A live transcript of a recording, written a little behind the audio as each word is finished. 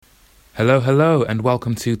Hello, and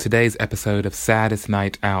welcome to today's episode of Saddest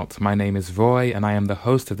Night Out. My name is Roy, and I am the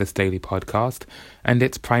host of this daily podcast, and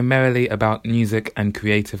it's primarily about music and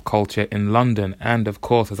creative culture in London. And of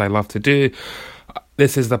course, as I love to do,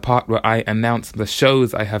 this is the part where I announce the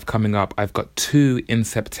shows I have coming up. I've got 2 in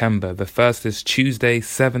September. The first is Tuesday,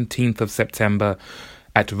 17th of September,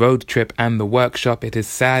 at Road Trip and the Workshop. It is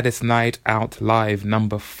Saddest Night Out Live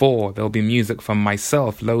number 4. There'll be music from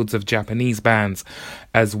myself, loads of Japanese bands,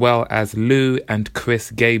 as well as Lou and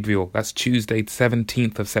Chris Gabriel. That's Tuesday,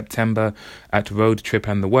 17th of September at Road Trip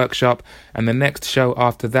and the Workshop. And the next show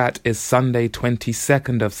after that is Sunday,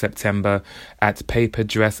 22nd of September at Paper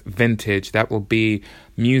Dress Vintage. That will be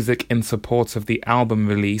music in support of the album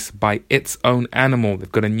release by Its Own Animal.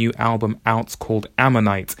 They've got a new album out called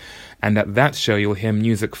Ammonite. And at that show, you'll hear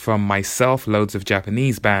music from myself, loads of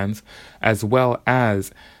Japanese bands, as well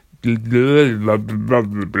as...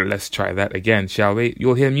 Let's try that again, shall we?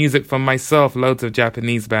 You'll hear music from myself, loads of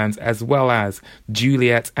Japanese bands, as well as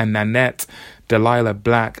Juliet and Nanette, Delilah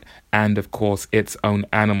Black, and of course, Its Own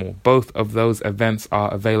Animal. Both of those events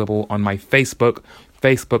are available on my Facebook,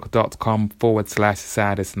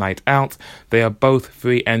 facebook.com/Saddest Night Out. They are both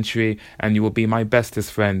free entry, and you will be my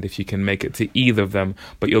bestest friend if you can make it to either of them,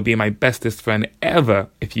 but you'll be my bestest friend ever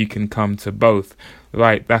if you can come to both.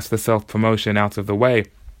 Right, that's the self-promotion out of the way.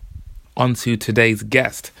 On to today's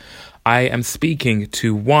guest. I am speaking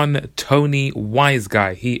to one Tony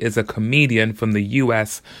Wiseguy. He is a comedian from the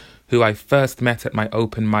US who I first met at my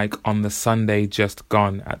open mic on the Sunday just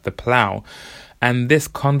gone at the Plough. And this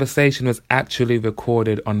conversation was actually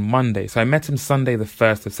recorded on Monday. So I met him Sunday the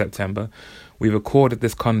 1st of September. We recorded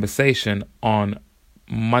this conversation on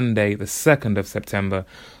Monday the 2nd of September.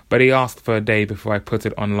 But he asked for a day before I put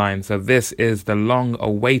it online. So this is the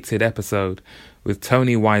long-awaited episode with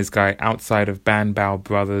Tony Wiseguy outside of Band Bow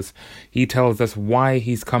Brothers. He tells us why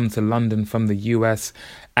he's come to London from the US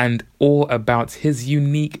and all about his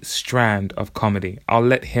unique strand of comedy. I'll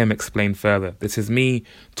let him explain further. This is me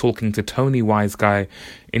talking to Tony Wiseguy.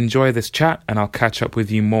 Enjoy this chat and I'll catch up with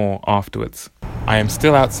you more afterwards. I am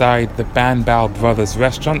still outside the Band Bow Brothers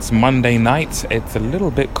restaurants Monday night. It's a little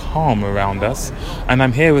bit calm around us, and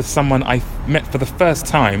I'm here with someone I met for the first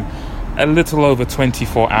time a little over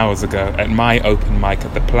 24 hours ago at my open mic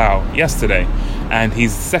at the Plough yesterday, and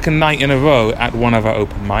he's second night in a row at one of our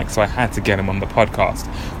open mics, so I had to get him on the podcast.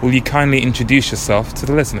 Will you kindly introduce yourself to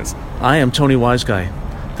the listeners? I am Tony Wiseguy,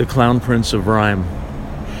 the Clown Prince of Rhyme.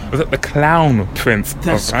 Was it the Clown Prince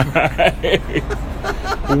That's of Rhyme?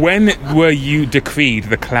 When were you decreed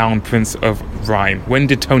the Clown Prince of Rhyme? When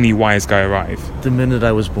did Tony Wiseguy arrive? The minute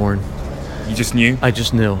I was born. You just knew? I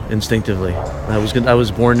just knew instinctively. I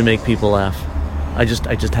was born to make people laugh. I just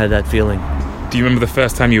had that feeling. Do you remember the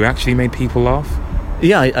first time you actually made people laugh?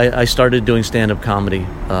 Yeah, I started doing stand-up comedy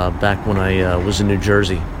back when I was in New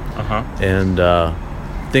Jersey. Uh-huh. And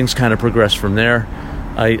things kind of progressed from there.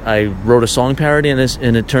 I wrote a song parody and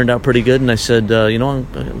it turned out pretty good. And I said,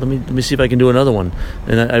 let me see if I can do another one.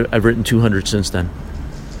 And I've written 200 since then.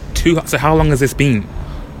 So how long has this been?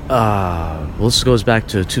 Well, this goes back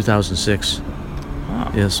to 2006.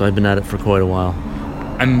 Ah. Yeah, so I've been at it for quite a while.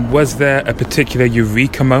 And was there a particular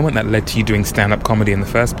eureka moment that led to you doing stand-up comedy in the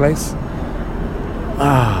first place?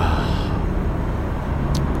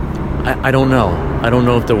 I don't know. I don't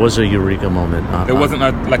know if there was a eureka moment. There wasn't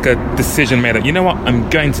a decision made that, you know what, I'm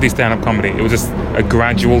going to do stand-up comedy. It was just a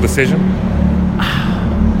gradual decision?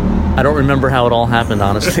 I don't remember how it all happened,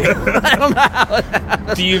 honestly. I don't know how it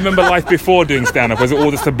happened. Do you remember life before doing stand-up? Was it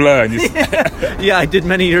all just a blur? And Yeah, I did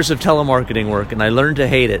many years of telemarketing work, and I learned to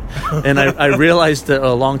hate it. And I realized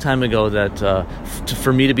a long time ago that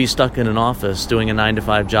for me to be stuck in an office doing a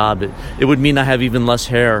 9-to-5 job, it would mean I have even less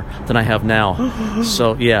hair than I have now.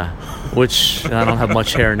 So, yeah, which I don't have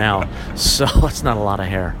much hair now. So it's not a lot of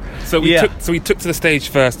hair. So we took to the stage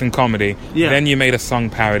first in comedy. Yeah. Then you made a song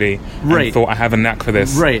parody. Right. And thought, I have a knack for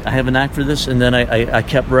this. Right. I have a knack for this, and then I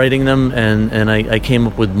kept writing them, and I came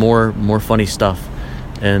up with more funny stuff,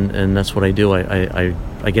 and that's what I do.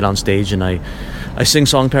 I get on stage and I sing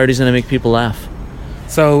song parodies and I make people laugh.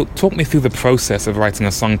 So talk me through the process of writing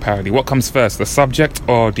a song parody. What comes first, the subject,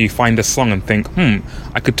 or do you find a song and think,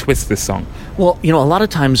 I could twist this song? Well, a lot of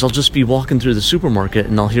times I'll just be walking through the supermarket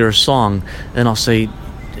and I'll hear a song and I'll say,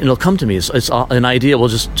 it'll come to me. It's an idea will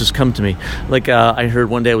just come to me. Like I heard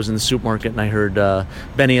one day I was in the supermarket and I heard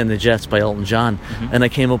Benny and the Jets by Elton John, and I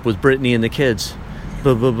came up with Britney and the Kids.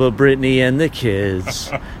 Britney and the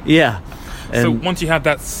Kids. Yeah. And so once you have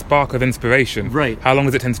that spark of inspiration, right, how long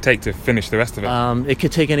does it tend to take to finish the rest of it? It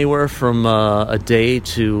could take anywhere from a day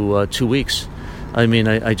to 2 weeks. I mean,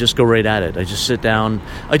 I just go right at it. I just sit down.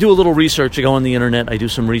 I do a little research. I go on the internet. I do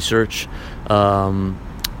some research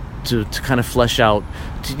to kind of flesh out,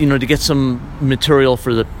 to get some material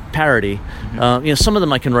for the parody. Some of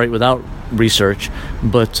them I can write without research,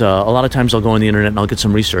 but a lot of times I'll go on the internet and I'll get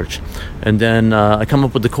some research, and then I come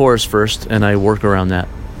up with the chorus first, and I work around that.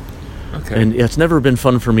 Okay. And it's never been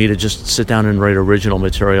fun for me to just sit down and write original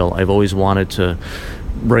material. I've always wanted to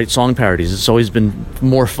write song parodies. It's always been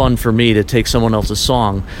more fun for me to take someone else's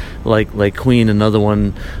song, like Queen, another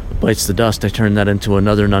one bites the dust. I turn that into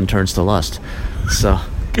Another Nun Turns to Lust. So.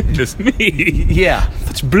 Goodness me. Yeah.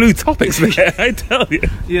 Such blue topics there, I tell you.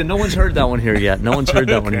 Yeah, no one's heard that one here yet. No one's heard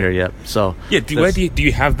that one here yet. So yeah, do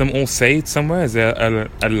you have them all saved somewhere? Is there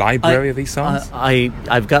a library of these songs?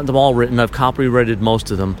 I've got them all written. I've copyrighted most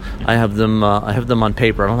of them. I have them on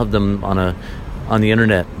paper. I don't have them on the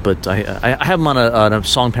internet, but I have them on a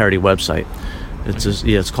song parody website.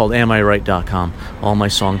 It's called AmIRight.com. All my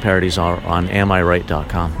song parodies are on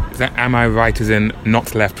AmIRight.com. Is that Am I Right as in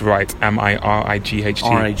not left right? AmIRiGHT?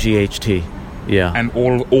 RIGHT. Yeah. And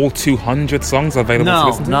all 200 songs are available to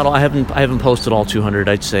listen to? Not all. I haven't posted all 200.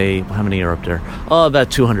 I'd say, how many are up there? Oh, about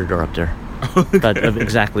 200 are up there. Okay. About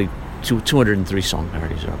exactly 203 song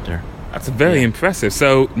parodies are up there. That's very impressive.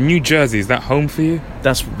 So, New Jersey, is that home for you?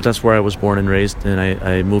 That's where I was born and raised, and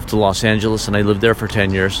I moved to Los Angeles, and I lived there for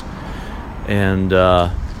 10 years. And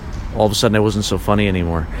all of a sudden I wasn't so funny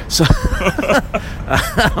anymore. So,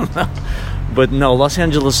 I don't know. But no, Los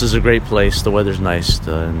Angeles is a great place. The weather's nice,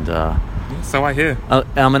 and so I hear.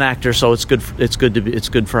 I'm an actor, so it's good. It's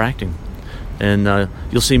good for acting. And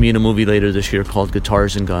you'll see me in a movie later this year called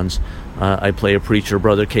Guitars and Guns. I play a preacher,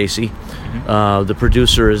 Brother Casey. Mm-hmm. The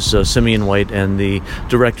producer is Simeon White, and the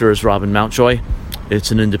director is Robin Mountjoy.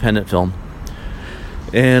 It's an independent film.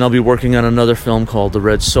 And I'll be working on another film called The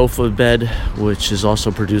Red Sofa Bed, which is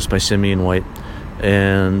also produced by Simeon White.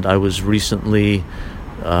 And I was recently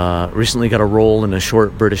got a role in a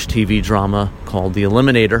short British TV drama called The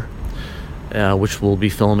Eliminator, which we'll be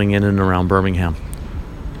filming in and around Birmingham.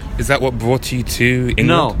 Is that what brought you to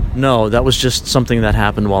England? No, that was just something that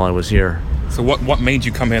happened while I was here. So what made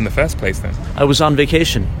you come here in the first place then? I was on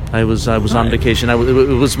vacation. I was on vacation. It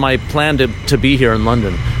was my plan to be here in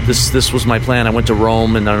London. This was my plan. I went to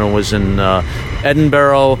Rome, and then I was in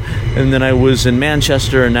Edinburgh, and then I was in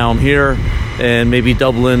Manchester, and now I'm here, and maybe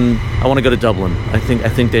Dublin. I want to go to Dublin. I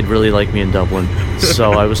think they'd really like me in Dublin.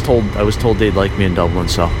 So I was told they'd like me in Dublin.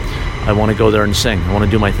 So I want to go there and sing. I want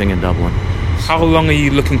to do my thing in Dublin. How long are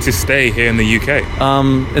you looking to stay here in the UK?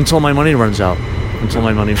 Until my money runs out. Until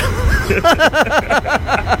my money.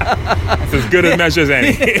 That's as good a measure as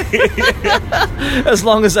any. As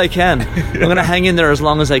long as I can. I'm going to hang in there as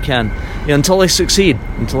long as I can. Yeah, until I succeed.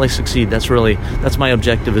 That's my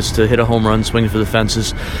objective, is to hit a home run, swing for the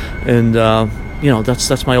fences, and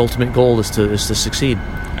that's my ultimate goal, is to succeed.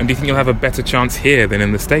 And do you think you'll have a better chance here than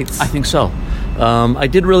in the States? I think so. I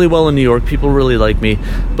did really well in New York. People really like me,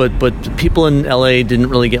 but people in LA didn't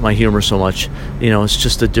really get my humor so much. It's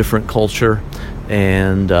just a different culture,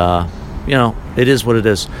 and it is what it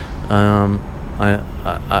is. I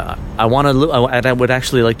want to. I would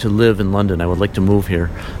actually like to live in London. I would like to move here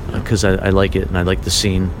because I like it and I like the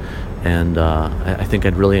scene, and I think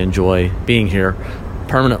I'd really enjoy being here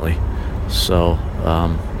permanently. So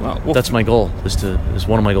that's my goal.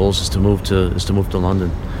 One of my goals is to move to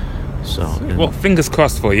London. So well, fingers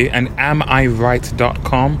crossed for you. And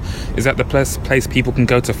AmIRight.com, is that the place people can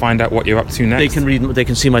go to find out what you're up to next? They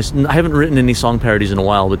can see my. I haven't written any song parodies in a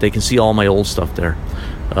while, but they can see all my old stuff there.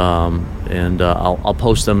 And I'll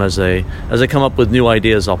post them as I come up with new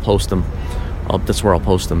ideas. I'll post them. That's where I'll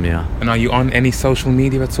post them. Yeah. And are you on any social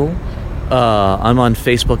media at all? I'm on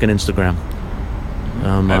Facebook and Instagram.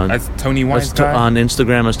 As Tony Wise Guy? On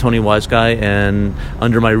Instagram as Tony Wise Guy, and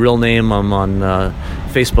under my real name, I'm on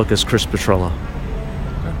Facebook as Chris Petrella.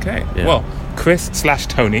 Okay. Yeah. Well,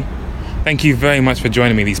 Chris/Tony, thank you very much for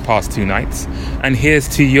joining me these past 2 nights. And here's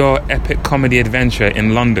to your epic comedy adventure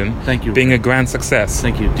in London. Thank you. Being a grand success.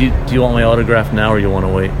 Thank you. Do you want my autograph now, or you want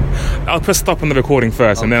to wait? I'll press stop on the recording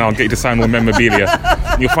first, and then I'll get you to sign all memorabilia.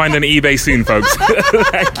 You'll find it on eBay soon, folks.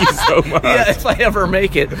 Thank you so much. Yeah, if I ever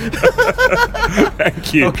make it.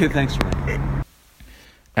 Thank you. Okay, thanks, man.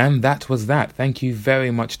 And that was that. Thank you very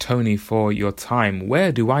much, Tony, for your time.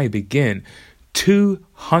 Where do I begin?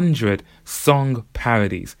 200 song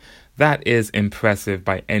parodies. That is impressive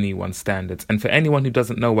by anyone's standards. And for anyone who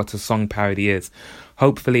doesn't know what a song parody is,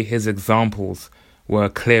 hopefully his examples were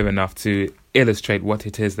clear enough to illustrate what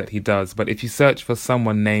it is that he does. But if you search for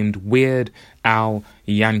someone named Weird Al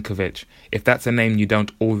Yankovic, if that's a name you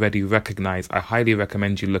don't already recognize, I highly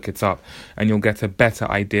recommend you look it up, and you'll get a better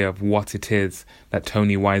idea of what it is that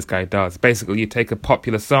Tony Wiseguy does. Basically, you take a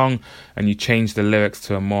popular song and you change the lyrics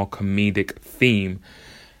to a more comedic theme.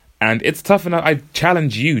 And it's tough enough. I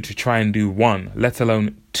challenge you to try and do one, let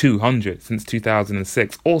alone 200 since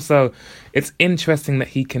 2006. Also, it's interesting that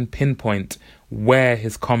he can pinpoint where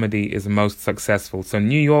his comedy is most successful. So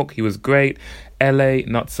New York, he was great. LA,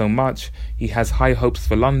 not so much. He has high hopes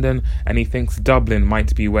for London, and he thinks Dublin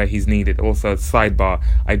might be where he's needed. Also, sidebar,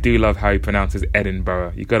 I do love how he pronounces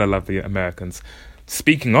Edinburgh. You gotta love the Americans.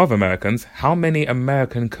 Speaking of Americans, how many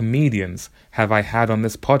American comedians have I had on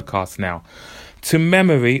this podcast now? To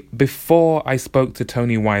memory, before I spoke to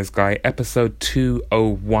Tony Wiseguy, episode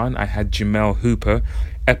 201, I had Jamel Hooper.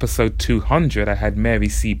 Episode 200, I had Mary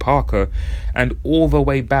C. Parker. And all the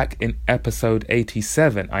way back in episode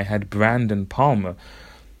 87, I had Brandon Palmer.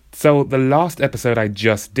 So the last episode I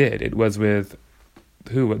just did, it was with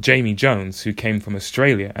Jamie Jones, who came from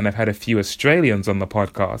Australia. And I've had a few Australians on the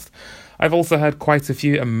podcast. I've also had quite a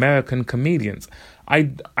few American comedians.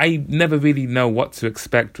 I never really know what to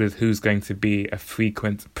expect with who's going to be a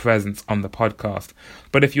frequent presence on the podcast.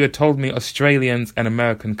 But if you had told me Australians and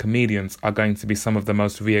American comedians are going to be some of the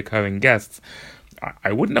most reoccurring guests,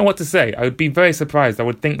 I wouldn't know what to say. I would be very surprised. I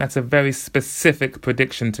would think that's a very specific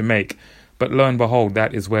prediction to make. But lo and behold,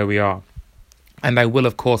 that is where we are. And I will,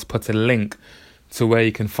 of course, put a link to where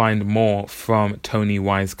you can find more from Tony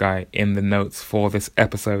Wiseguy in the notes for this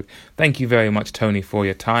episode. Thank you very much, Tony, for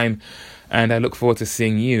your time. And I look forward to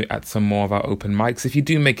seeing you at some more of our open mics. If you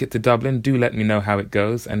do make it to Dublin, do let me know how it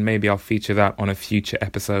goes, and maybe I'll feature that on a future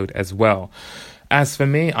episode as well. As for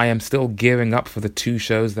me, I am still gearing up for the 2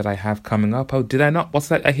 shows that I have coming up. Oh, did I not? What's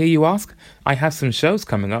that? I hear you ask? I have some shows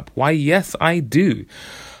coming up. Why, yes, I do.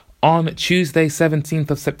 On Tuesday,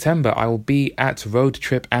 17th of September, I will be at Road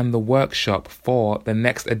Trip and the Workshop for the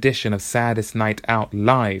next edition of Saddest Night Out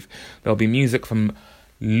Live. There'll be music from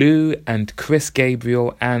Lou and Chris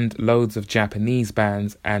Gabriel and loads of Japanese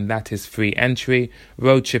bands, and that is free entry.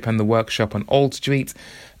 Road Trip and the Workshop on Old Street.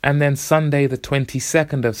 And then Sunday the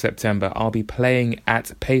 22nd of September, I'll be playing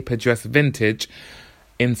at Paper Dress Vintage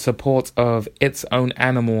in support of Its Own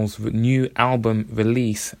Animals' new album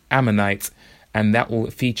release, Ammonite, and that will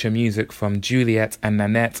feature music from Juliet and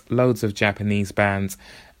Nanette, loads of Japanese bands,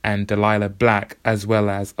 and Delilah Black, as well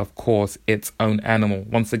as, of course, Its Own Animal.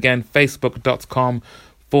 Once again,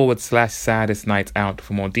 facebook.com/Saddest Night Out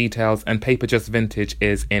for more details. And Paper Just Vintage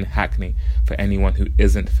is in Hackney, for anyone who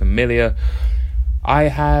isn't familiar. I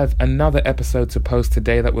have another episode to post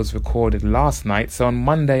today that was recorded last night. So on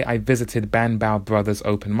Monday, I visited Banbow Brothers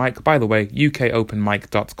Open Mic. By the way,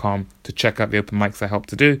 ukopenmic.com to check out the open mics I helped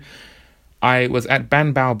to do. I was at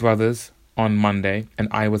Banbow Brothers on Monday, and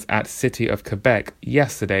I was at City of Quebec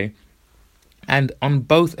yesterday. And on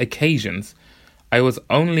both occasions, I was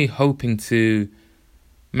only hoping to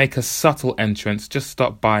make a subtle entrance, just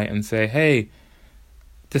stop by and say, hey,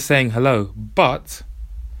 just saying hello. But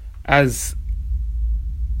as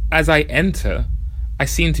I enter, I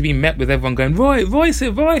seem to be met with everyone going, Roy,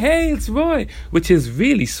 hey, it's Roy, which is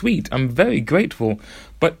really sweet. I'm very grateful,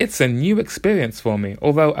 but it's a new experience for me.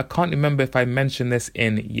 Although I can't remember if I mentioned this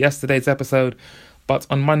in yesterday's episode, but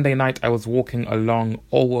on Monday night I was walking along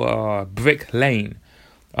Brick Lane.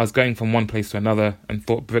 I was going from one place to another and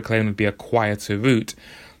thought Brick Lane would be a quieter route.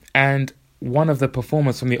 And one of the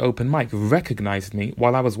performers from the open mic recognized me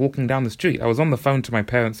while I was walking down the street. I was on the phone to my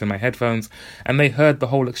parents in my headphones, and they heard the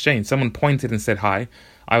whole exchange. Someone pointed and said hi.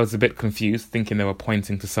 I was a bit confused, thinking they were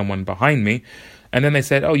pointing to someone behind me. And then they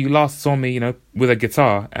said, oh, you last saw me, with a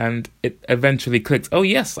guitar. And it eventually clicked. Oh,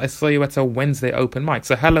 yes, I saw you at a Wednesday open mic.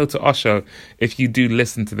 So hello to Osho, if you do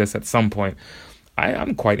listen to this at some point.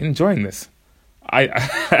 I'm quite enjoying this.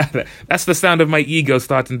 That's the sound of my ego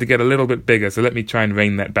starting to get a little bit bigger, so let me try and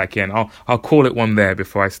rein that back in. I'll call it one there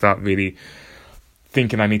before I start really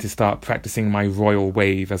thinking I need to start practicing my royal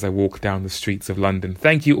wave as I walk down the streets of London.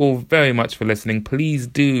 Thank you all very much for listening. Please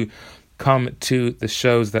do come to the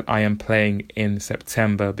shows that I am playing in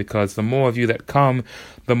September, because the more of you that come,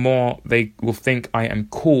 the more they will think I am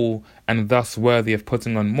cool and thus worthy of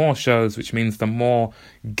putting on more shows, which means the more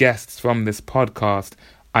guests from this podcast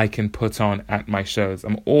I can put on at my shows.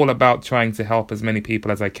 I'm all about trying to help as many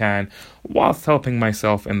people as I can whilst helping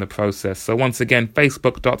myself in the process. So once again,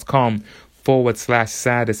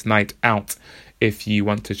 facebook.com/Saddest Night Out if you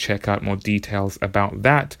want to check out more details about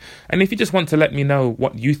that. And if you just want to let me know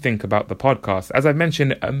what you think about the podcast. As I've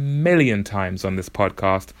mentioned a million times on this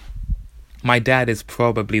podcast, My dad is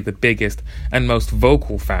probably the biggest and most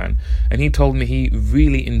vocal fan, and he told me he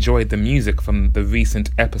really enjoyed the music from the recent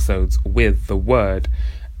episodes with The Word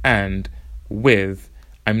and with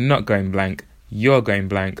I'm not going blank, you're going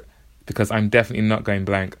blank, because I'm definitely not going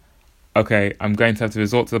blank. Okay, I'm going to have to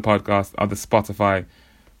resort to the podcast or the Spotify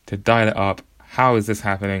to dial it up. How is this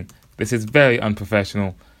happening? This is very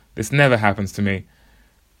unprofessional. This never happens to me.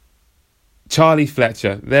 Charlie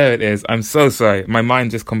Fletcher, there it is. I'm so sorry. My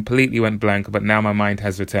mind just completely went blank, but now my mind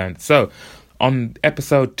has returned. So, on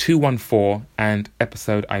episode 214 and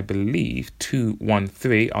episode, I believe,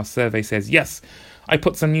 213, our survey says, yes, I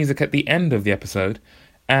put some music at the end of the episode,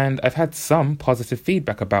 and I've had some positive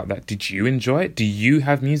feedback about that. Did you enjoy it? Do you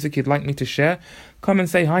have music you'd like me to share? Come and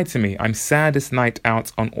say hi to me. I'm Saddest Night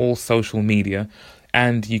Out on all social media.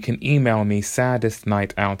 And you can email me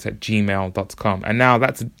saddestnightout@gmail.com. And now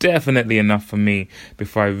that's definitely enough for me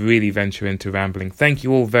before I really venture into rambling. Thank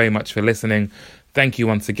you all very much for listening. Thank you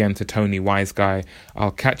once again to Tony Wiseguy.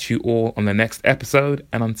 I'll catch you all on the next episode.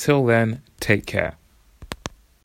 And until then, take care.